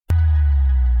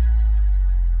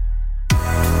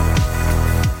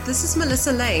this is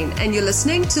Melissa Lane, and you're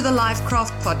listening to the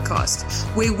Lifecraft podcast,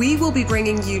 where we will be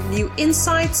bringing you new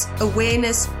insights,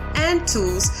 awareness, and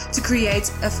tools to create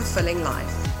a fulfilling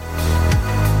life.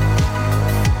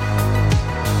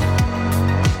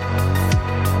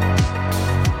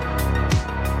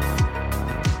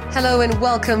 Hello and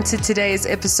welcome to today's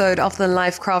episode of the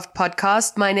Lifecraft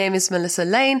podcast. My name is Melissa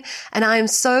Lane and I am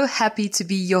so happy to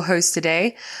be your host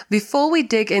today. Before we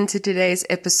dig into today's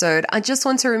episode, I just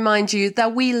want to remind you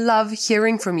that we love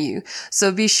hearing from you.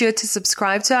 So be sure to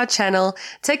subscribe to our channel,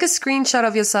 take a screenshot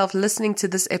of yourself listening to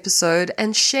this episode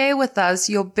and share with us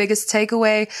your biggest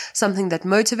takeaway, something that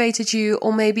motivated you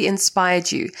or maybe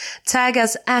inspired you. Tag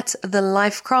us at the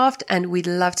Lifecraft and we'd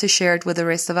love to share it with the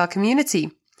rest of our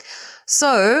community.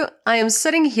 So I am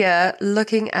sitting here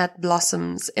looking at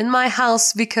blossoms in my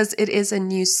house because it is a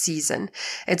new season.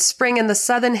 It's spring in the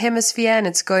southern hemisphere and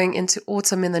it's going into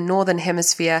autumn in the northern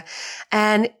hemisphere.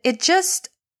 And it just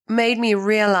made me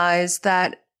realize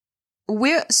that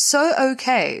we're so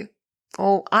okay,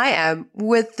 or I am,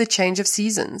 with the change of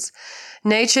seasons.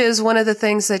 Nature is one of the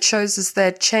things that shows us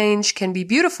that change can be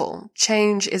beautiful.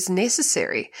 Change is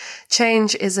necessary.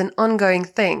 Change is an ongoing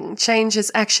thing. Change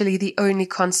is actually the only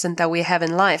constant that we have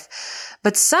in life.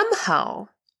 But somehow,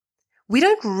 we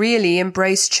don't really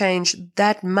embrace change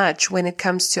that much when it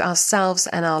comes to ourselves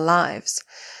and our lives.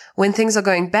 When things are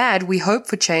going bad, we hope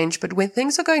for change. But when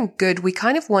things are going good, we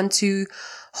kind of want to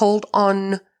hold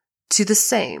on to the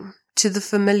same, to the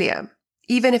familiar.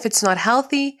 Even if it's not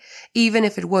healthy, even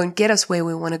if it won't get us where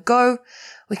we want to go,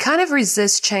 we kind of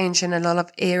resist change in a lot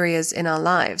of areas in our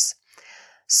lives.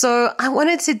 So I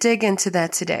wanted to dig into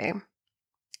that today.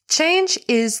 Change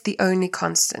is the only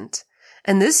constant.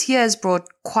 And this year has brought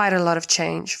quite a lot of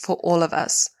change for all of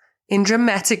us in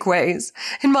dramatic ways.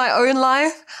 In my own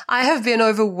life, I have been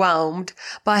overwhelmed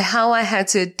by how I had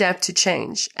to adapt to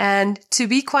change. And to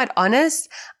be quite honest,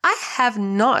 I have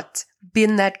not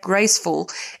been that graceful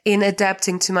in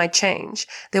adapting to my change.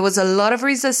 There was a lot of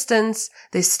resistance.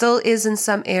 There still is in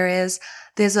some areas.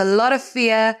 There's a lot of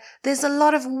fear. There's a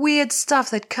lot of weird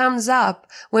stuff that comes up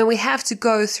when we have to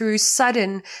go through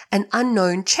sudden and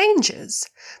unknown changes.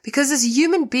 Because as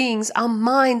human beings, our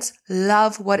minds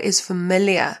love what is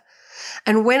familiar.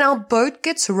 And when our boat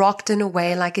gets rocked in a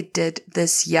way like it did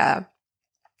this year,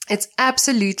 it's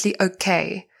absolutely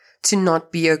okay to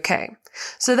not be okay.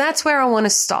 So that's where I want to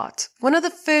start. One of the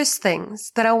first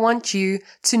things that I want you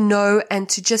to know and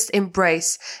to just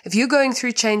embrace, if you're going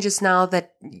through changes now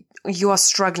that you are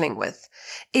struggling with,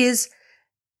 is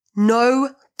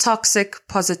no toxic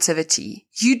positivity.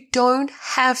 You don't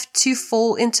have to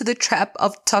fall into the trap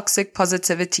of toxic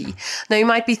positivity. Now you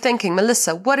might be thinking,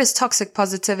 Melissa, what is toxic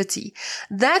positivity?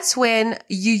 That's when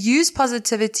you use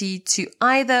positivity to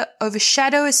either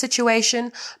overshadow a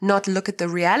situation, not look at the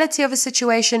reality of a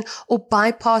situation, or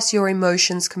bypass your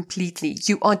emotions completely.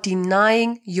 You are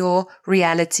denying your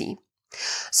reality.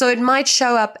 So it might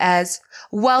show up as,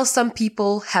 well, some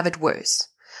people have it worse.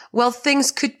 Well, things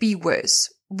could be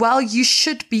worse. Well, you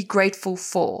should be grateful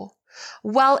for.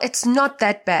 Well, it's not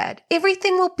that bad.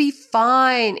 Everything will be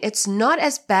fine. It's not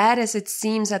as bad as it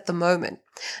seems at the moment.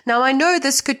 Now, I know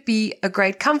this could be a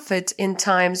great comfort in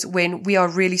times when we are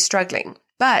really struggling,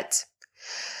 but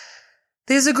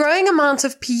there's a growing amount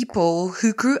of people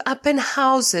who grew up in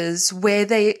houses where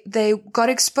they got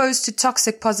exposed to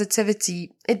toxic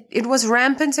positivity. It was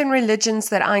rampant in religions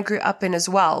that I grew up in as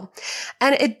well.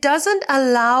 And it doesn't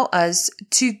allow us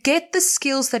to get the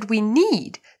skills that we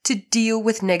need to deal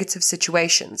with negative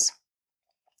situations.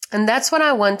 And that's what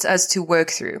I want us to work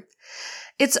through.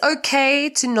 It's okay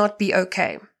to not be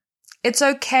okay. It's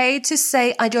okay to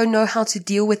say, I don't know how to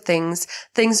deal with things.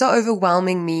 Things are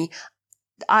overwhelming me.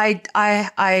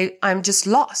 I'm just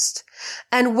lost.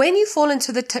 And when you fall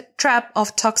into the trap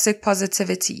of toxic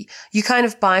positivity, you kind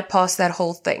of bypass that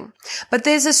whole thing. But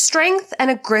there's a strength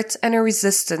and a grit and a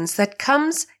resistance that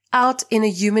comes out in a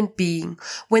human being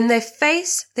when they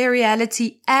face their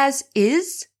reality as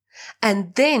is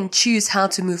and then choose how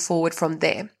to move forward from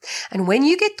there. And when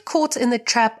you get caught in the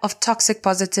trap of toxic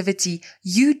positivity,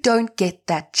 you don't get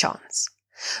that chance.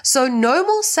 So no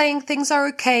more saying things are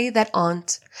okay that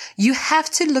aren't. You have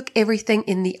to look everything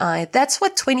in the eye. That's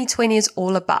what 2020 is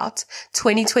all about.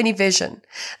 2020 vision.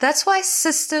 That's why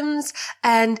systems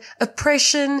and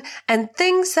oppression and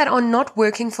things that are not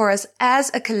working for us as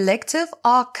a collective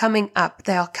are coming up.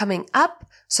 They are coming up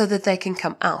so that they can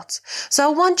come out. So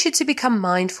I want you to become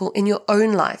mindful in your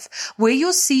own life, where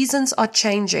your seasons are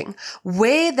changing,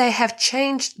 where they have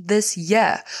changed this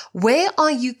year. Where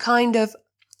are you kind of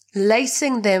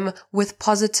lacing them with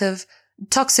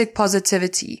toxic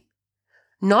positivity?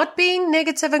 Not being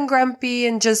negative and grumpy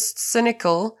and just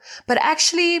cynical, but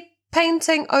actually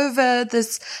painting over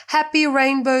this happy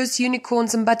rainbows,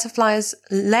 unicorns, and butterflies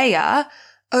layer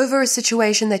over a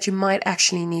situation that you might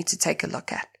actually need to take a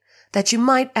look at, that you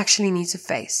might actually need to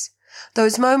face.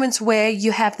 Those moments where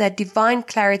you have that divine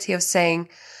clarity of saying,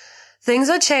 things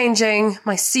are changing,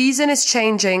 my season is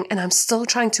changing, and I'm still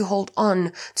trying to hold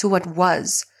on to what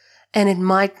was, and it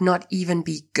might not even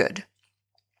be good.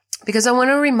 Because I want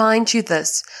to remind you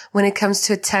this when it comes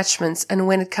to attachments and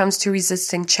when it comes to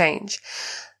resisting change.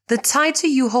 The tighter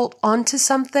you hold on to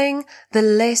something, the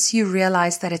less you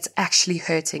realize that it's actually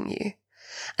hurting you.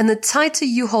 And the tighter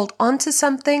you hold on to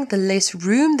something, the less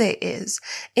room there is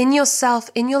in yourself,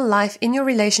 in your life, in your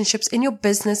relationships, in your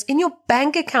business, in your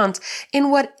bank account, in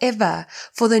whatever,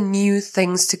 for the new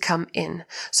things to come in.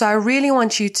 So I really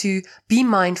want you to be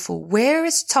mindful. Where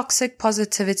is toxic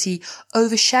positivity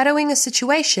overshadowing a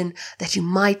situation that you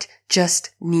might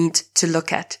just need to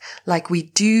look at? Like we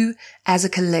do as a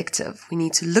collective. We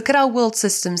need to look at our world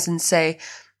systems and say,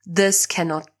 this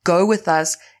cannot go with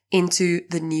us into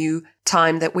the new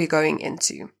time that we're going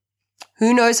into.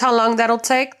 Who knows how long that'll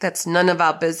take? That's none of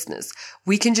our business.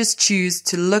 We can just choose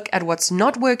to look at what's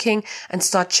not working and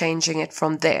start changing it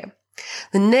from there.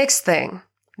 The next thing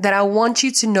that I want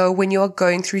you to know when you are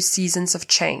going through seasons of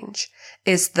change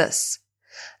is this.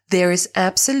 There is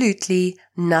absolutely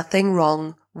nothing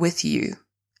wrong with you.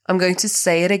 I'm going to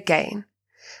say it again.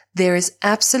 There is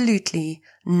absolutely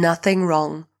nothing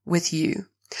wrong with you.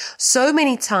 So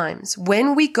many times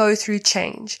when we go through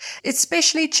change,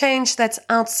 especially change that's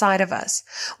outside of us,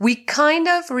 we kind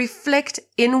of reflect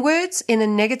inwards in a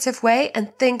negative way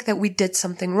and think that we did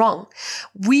something wrong.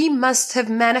 We must have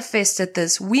manifested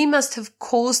this. We must have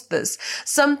caused this.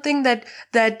 Something that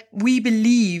we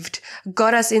believed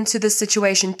got us into this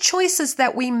situation. Choices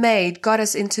that we made got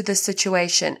us into this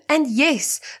situation. And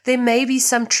yes, there may be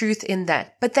some truth in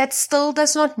that, but that still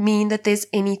does not mean that there's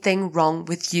anything wrong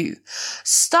with you.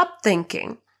 Stop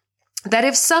thinking that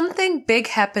if something big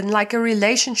happened, like a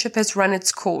relationship has run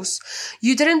its course,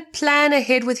 you didn't plan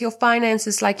ahead with your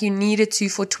finances like you needed to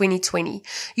for 2020.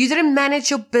 You didn't manage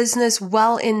your business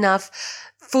well enough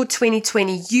for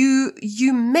 2020.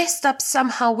 You messed up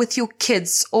somehow with your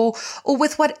kids or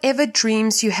with whatever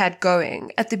dreams you had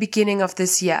going at the beginning of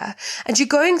this year. And you're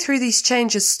going through these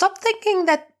changes. Stop thinking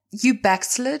that you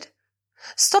backslid.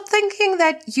 Stop thinking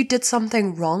that you did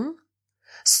something wrong.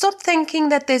 Stop thinking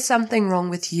that there's something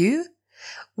wrong with you.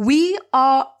 We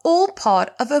are all part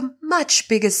of a much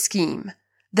bigger scheme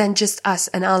than just us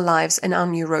and our lives and our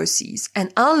neuroses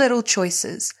and our little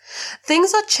choices.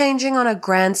 Things are changing on a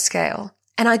grand scale,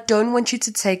 and I don't want you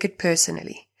to take it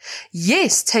personally.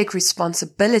 Yes, take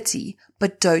responsibility,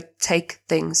 but don't take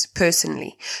things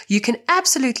personally. You can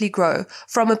absolutely grow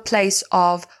from a place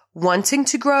of wanting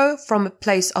to grow, from a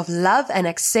place of love and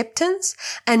acceptance,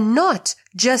 and not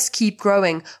just keep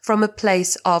growing from a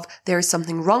place of there is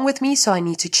something wrong with me, so I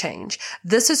need to change.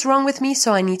 This is wrong with me,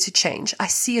 so I need to change. I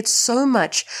see it so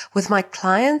much with my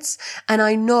clients, and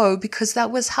I know because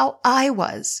that was how I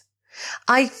was.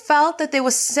 I felt that there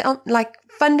was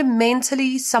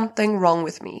fundamentally something wrong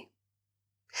with me,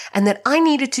 and that I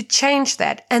needed to change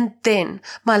that, and then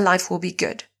my life will be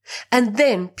good. And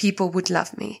then people would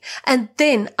love me. And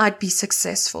then I'd be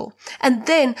successful. And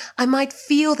then I might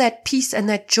feel that peace and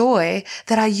that joy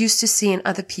that I used to see in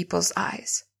other people's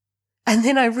eyes. And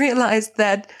then I realized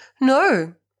that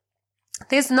no,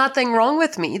 there's nothing wrong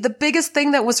with me. The biggest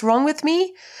thing that was wrong with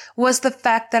me was the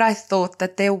fact that I thought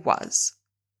that there was.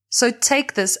 So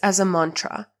take this as a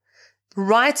mantra.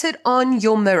 Write it on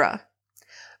your mirror.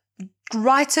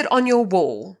 Write it on your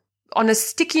wall. On a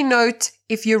sticky note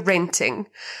if you're renting,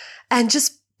 and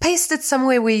just paste it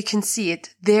somewhere where you can see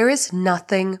it. There is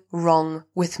nothing wrong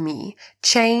with me.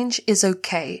 Change is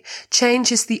okay.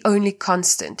 Change is the only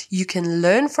constant. You can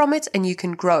learn from it and you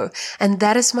can grow. And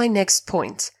that is my next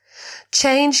point.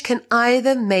 Change can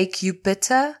either make you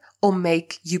bitter or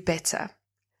make you better.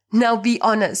 Now be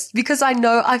honest, because I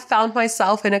know I found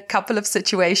myself in a couple of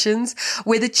situations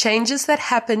where the changes that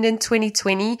happened in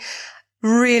 2020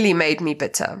 really made me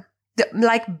bitter.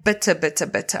 Like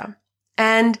bitter.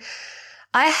 And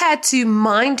I had to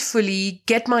mindfully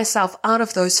get myself out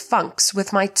of those funks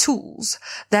with my tools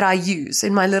that I use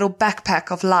in my little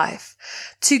backpack of life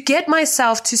to get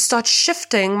myself to start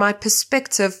shifting my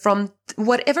perspective from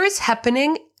whatever is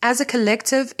happening as a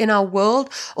collective in our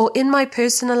world or in my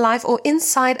personal life or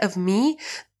inside of me.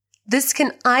 This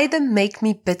can either make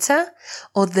me bitter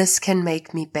or this can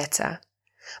make me better.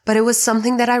 But it was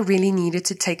something that I really needed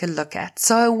to take a look at.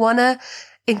 So I want to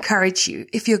encourage you,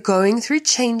 if you're going through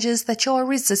changes that you are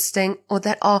resisting or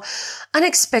that are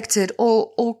unexpected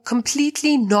or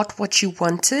completely not what you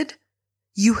wanted,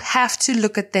 you have to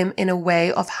look at them in a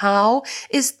way of how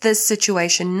is this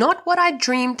situation not what I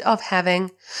dreamed of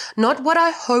having, not what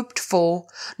I hoped for,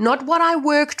 not what I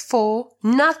worked for,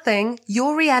 nothing,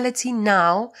 your reality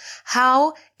now.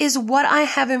 How is what I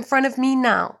have in front of me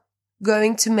now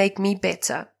going to make me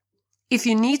better? If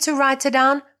you need to write it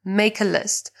down, make a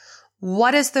list.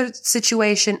 What is the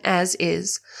situation as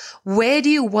is? Where do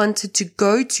you want it to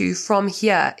go to from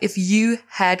here if you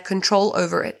had control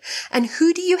over it? And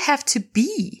who do you have to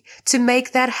be to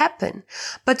make that happen?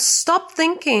 But stop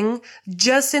thinking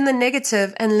just in the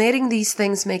negative and letting these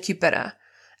things make you bitter.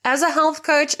 As a health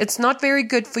coach, it's not very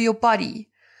good for your body.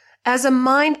 As a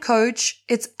mind coach,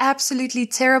 it's absolutely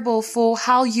terrible for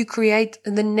how you create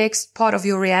the next part of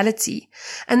your reality.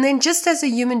 And then just as a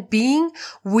human being,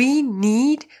 we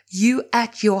need you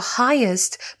at your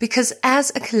highest because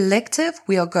as a collective,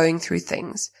 we are going through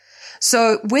things.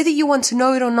 So whether you want to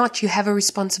know it or not, you have a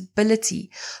responsibility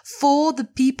for the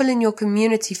people in your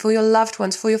community, for your loved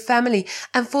ones, for your family,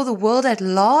 and for the world at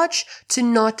large to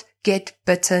not get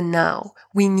bitter now.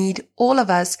 We need all of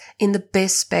us in the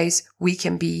best space we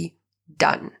can be.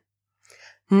 Done.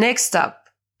 Next up,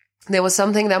 there was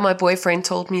something that my boyfriend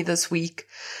told me this week.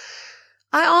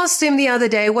 I asked him the other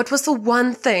day what was the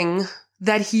one thing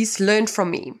that he's learned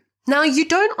from me. Now, you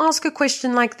don't ask a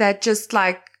question like that just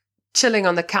like chilling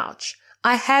on the couch.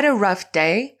 I had a rough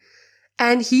day,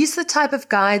 and he's the type of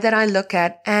guy that I look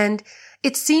at, and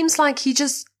it seems like he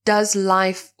just does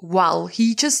life well.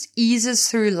 He just eases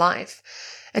through life.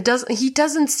 He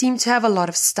doesn't seem to have a lot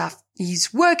of stuff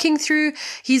he's working through.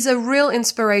 He's a real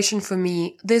inspiration for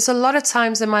me. There's a lot of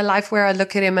times in my life where I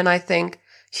look at him and I think,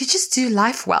 you just do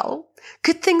life well.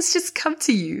 Good things just come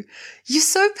to you. You're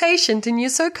so patient and you're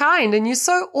so kind and you're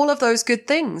so all of those good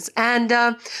things. And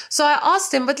so I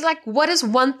asked him, but like, what is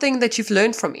one thing that you've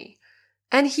learned from me?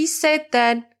 And he said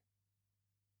that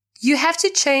you have to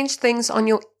change things on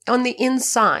the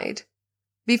inside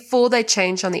before they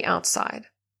change on the outside.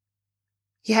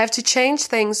 You have to change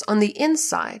things on the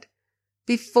inside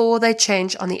before they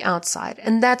change on the outside.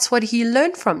 And that's what he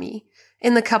learned from me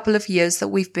in the couple of years that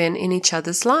we've been in each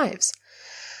other's lives.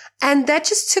 And that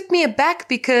just took me aback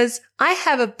because I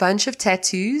have a bunch of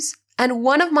tattoos, and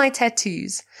one of my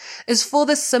tattoos is for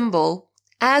the symbol,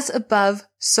 as above,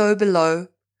 so below,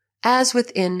 as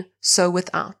within, so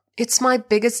without. It's my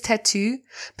biggest tattoo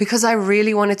because I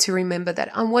really wanted to remember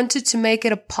that. I wanted to make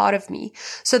it a part of me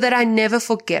so that I never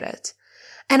forget it.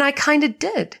 And I kind of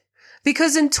did,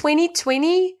 because in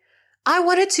 2020, I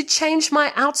wanted to change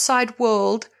my outside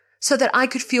world so that I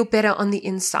could feel better on the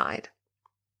inside.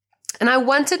 And I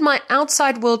wanted my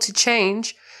outside world to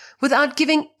change without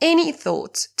giving any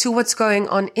thought to what's going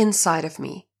on inside of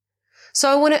me. So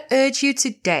I want to urge you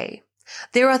today,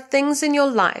 there are things in your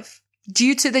life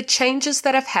due to the changes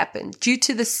that have happened, due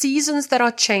to the seasons that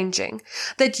are changing,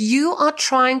 that you are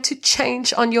trying to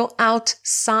change on your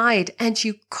outside, and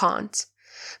you can't.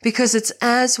 Because it's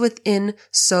as within,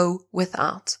 so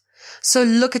without. So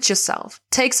look at yourself.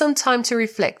 Take some time to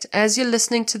reflect as you're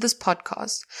listening to this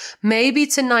podcast. Maybe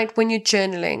tonight when you're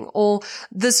journaling, or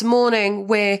this morning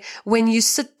when you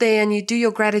sit there and you do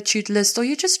your gratitude list, or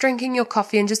you're just drinking your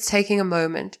coffee and just taking a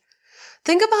moment.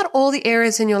 Think about all the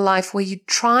areas in your life where you're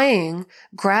trying,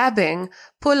 grabbing,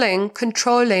 pulling,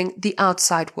 controlling the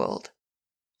outside world.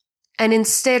 And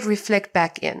instead reflect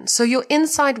back in. So your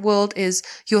inside world is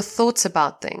your thoughts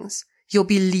about things, your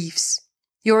beliefs,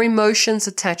 your emotions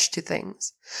attached to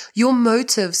things, your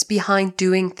motives behind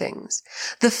doing things,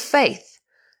 the faith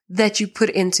that you put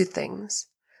into things,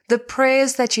 the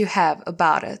prayers that you have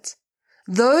about it.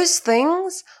 Those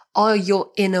things are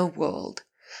your inner world.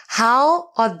 How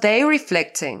are they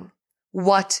reflecting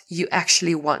what you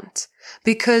actually want?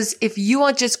 Because if you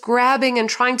are just grabbing and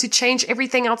trying to change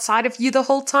everything outside of you the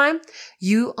whole time,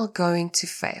 you are going to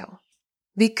fail.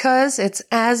 Because it's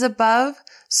as above,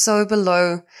 so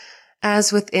below,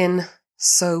 as within,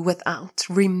 so without.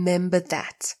 Remember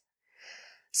that.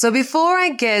 So before I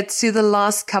get to the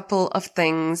last couple of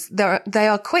things, they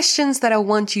are questions that I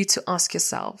want you to ask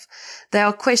yourself. They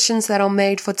are questions that are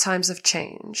made for times of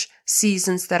change,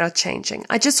 seasons that are changing.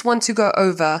 I just want to go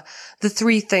over the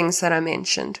 3 things that I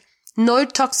mentioned. No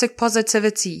toxic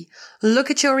positivity.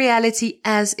 Look at your reality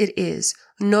as it is.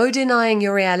 No denying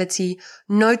your reality.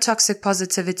 No toxic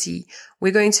positivity.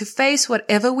 We're going to face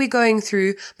whatever we're going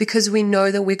through because we know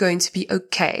that we're going to be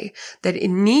okay, that it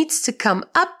needs to come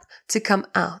up to come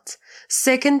out.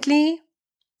 Secondly,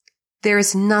 there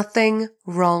is nothing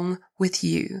wrong with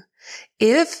you.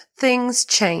 If things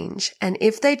change, and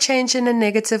if they change in a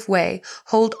negative way,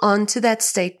 hold on to that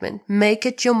statement. Make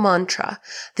it your mantra.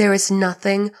 There is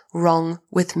nothing wrong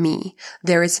with me.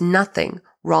 There is nothing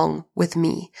wrong with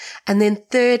me. And then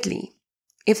thirdly,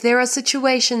 if there are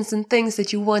situations and things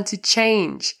that you want to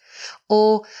change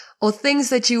or things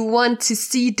that you want to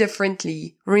see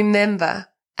differently, remember,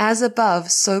 as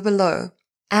above, so below,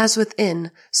 as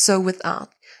within, so without.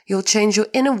 You'll change your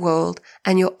inner world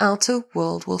and your outer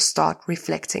world will start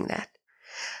reflecting that.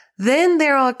 Then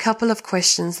there are a couple of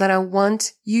questions that I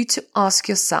want you to ask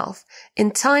yourself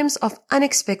in times of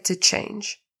unexpected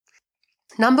change.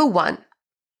 Number one,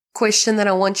 question that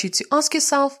I want you to ask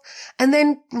yourself and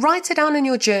then write it down in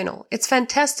your journal. It's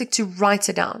fantastic to write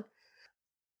it down.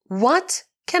 What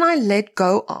can I let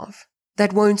go of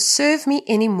that won't serve me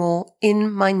anymore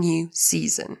in my new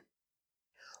season?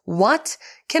 What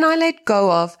can I let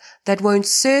go of that won't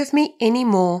serve me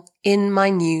anymore in my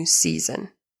new season?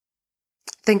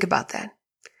 Think about that.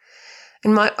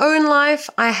 In my own life,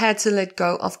 I had to let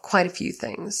go of quite a few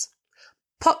things.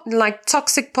 Like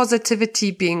toxic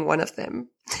positivity being one of them.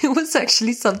 It was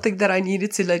actually something that I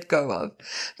needed to let go of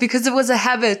because it was a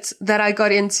habit that I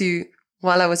got into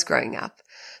while I was growing up.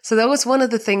 So that was one of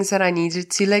the things that I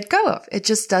needed to let go of. It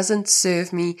just doesn't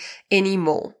serve me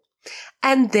anymore.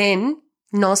 And then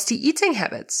nasty eating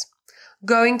habits,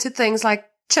 going to things like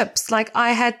chips. Like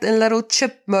I had a little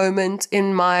chip moment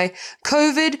in my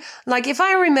COVID. Like if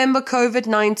I remember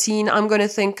COVID-19, I'm going to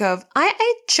think of, I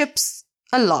ate chips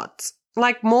a lot,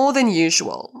 like more than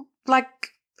usual. Like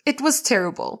it was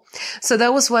terrible. So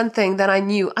that was one thing that I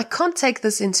knew. I can't take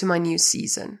this into my new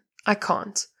season. I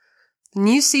can't. The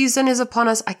new season is upon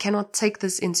us. I cannot take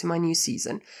this into my new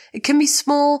season. It can be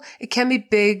small. It can be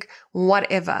big,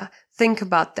 whatever. Think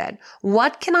about that.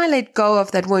 What can I let go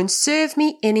of that won't serve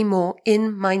me anymore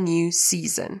in my new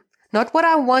season? Not what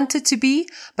I want it to be,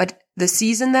 but the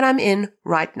season that I'm in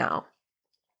right now.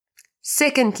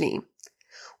 Secondly,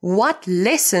 what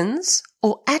lessons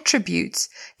or attributes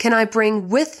can I bring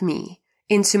with me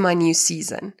into my new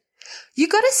season? You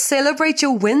got to celebrate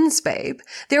your wins, babe.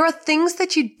 There are things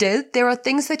that you did. There are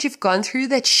things that you've gone through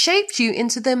that shaped you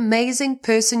into the amazing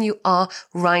person you are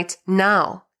right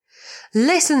now.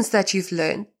 Lessons that you've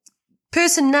learned,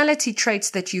 personality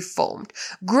traits that you've formed,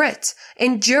 grit,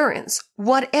 endurance,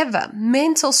 whatever,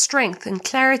 mental strength and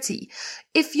clarity.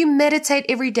 If you meditate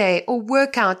every day or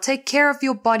work out, take care of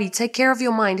your body, take care of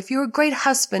your mind. If you're a great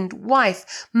husband,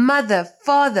 wife, mother,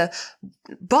 father,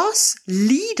 boss,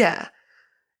 leader,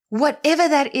 whatever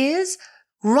that is,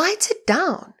 write it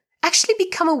down. Actually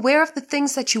become aware of the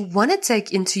things that you want to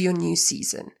take into your new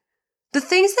season. The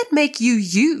things that make you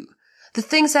you. The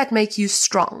things that make you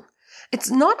strong. It's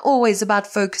not always about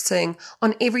focusing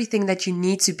on everything that you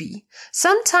need to be.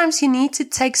 Sometimes you need to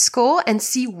take score and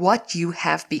see what you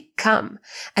have become.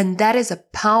 And that is a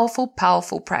powerful,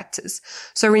 powerful practice.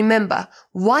 So remember,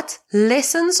 what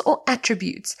lessons or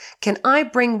attributes can I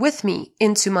bring with me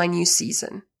into my new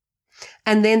season?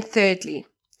 And then thirdly,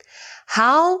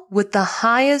 how would the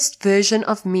highest version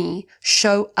of me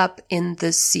show up in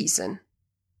this season?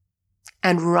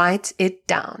 And write it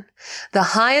down. The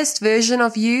highest version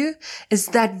of you is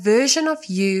that version of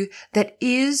you that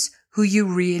is who you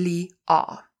really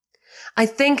are. I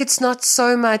think it's not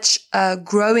so much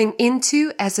growing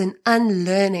into as an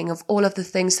unlearning of all of the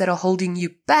things that are holding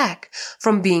you back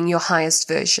from being your highest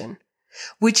version.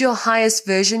 Would your highest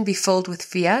version be filled with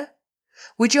fear?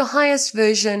 Would your highest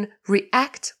version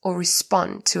react or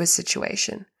respond to a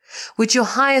situation? Would your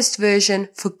highest version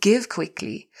forgive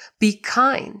quickly, be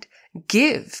kind,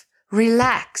 give,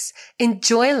 relax,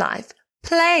 enjoy life,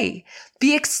 play,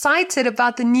 be excited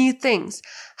about the new things?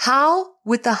 How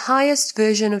would the highest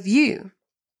version of you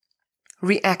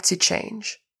react to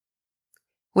change?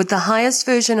 Would the highest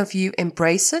version of you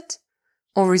embrace it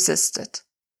or resist it?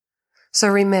 So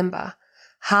remember,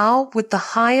 how would the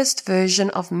highest version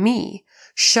of me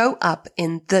show up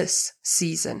in this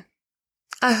season?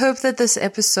 I hope that this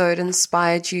episode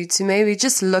inspired you to maybe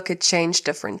just look at change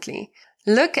differently.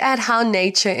 Look at how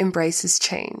nature embraces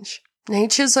change.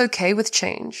 Nature's okay with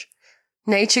change.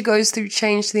 Nature goes through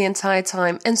change the entire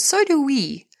time, and so do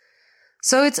we.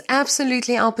 So it's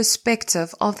absolutely our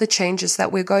perspective of the changes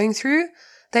that we're going through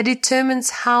that determines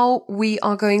how we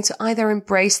are going to either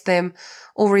embrace them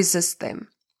or resist them.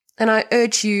 And I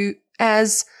urge you,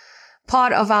 as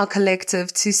part of our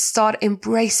collective, to start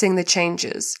embracing the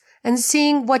changes and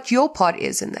seeing what your part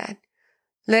is in that.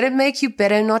 Let it make you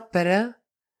better, not bitter.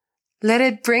 Let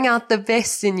it bring out the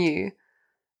best in you.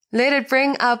 Let it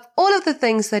bring up all of the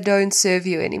things that don't serve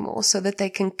you anymore so that they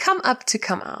can come up to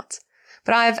come out.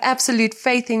 But I have absolute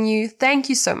faith in you. Thank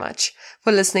you so much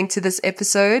for listening to this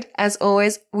episode. As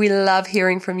always, we love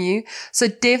hearing from you. So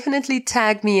definitely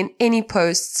tag me in any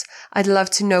posts. I'd love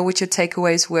to know what your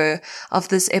takeaways were of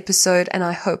this episode, and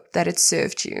I hope that it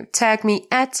served you. Tag me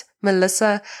at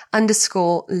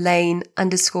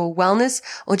Melissa_Lane_wellness,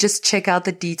 or just check out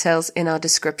the details in our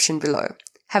description below.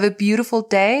 Have a beautiful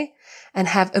day and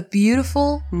have a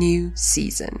beautiful new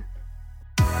season.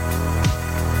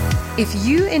 If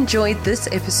you enjoyed this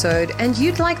episode and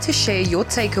you'd like to share your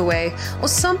takeaway or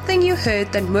something you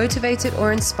heard that motivated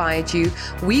or inspired you,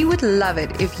 we would love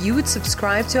it if you would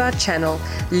subscribe to our channel,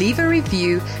 leave a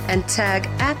review, and tag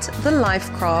at The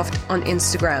Lifecraft on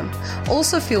Instagram.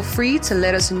 Also, feel free to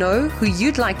let us know who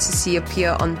you'd like to see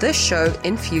appear on this show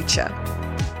in future.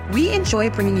 We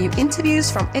enjoy bringing you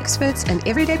interviews from experts and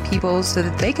everyday people so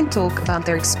that they can talk about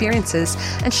their experiences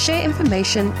and share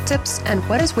information, tips, and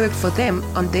what has worked for them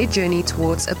on their journey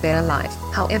towards a better life.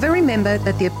 However, remember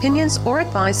that the opinions or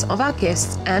advice of our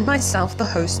guests and myself, the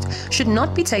host, should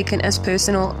not be taken as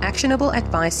personal, actionable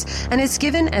advice and is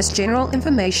given as general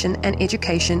information and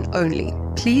education only.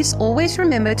 Please always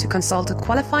remember to consult a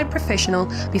qualified professional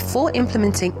before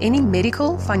implementing any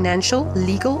medical, financial,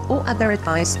 legal, or other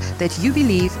advice that you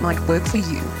believe might work for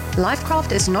you.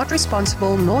 Lifecraft is not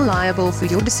responsible nor liable for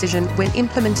your decision when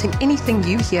implementing anything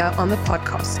you hear on the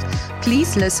podcast.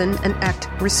 Please listen and act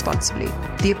responsibly.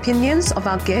 The opinions of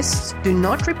our guests do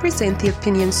not represent the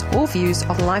opinions or views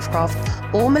of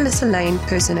Lifecraft or Melissa Lane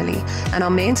personally and are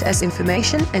meant as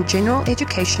information and general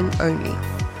education only.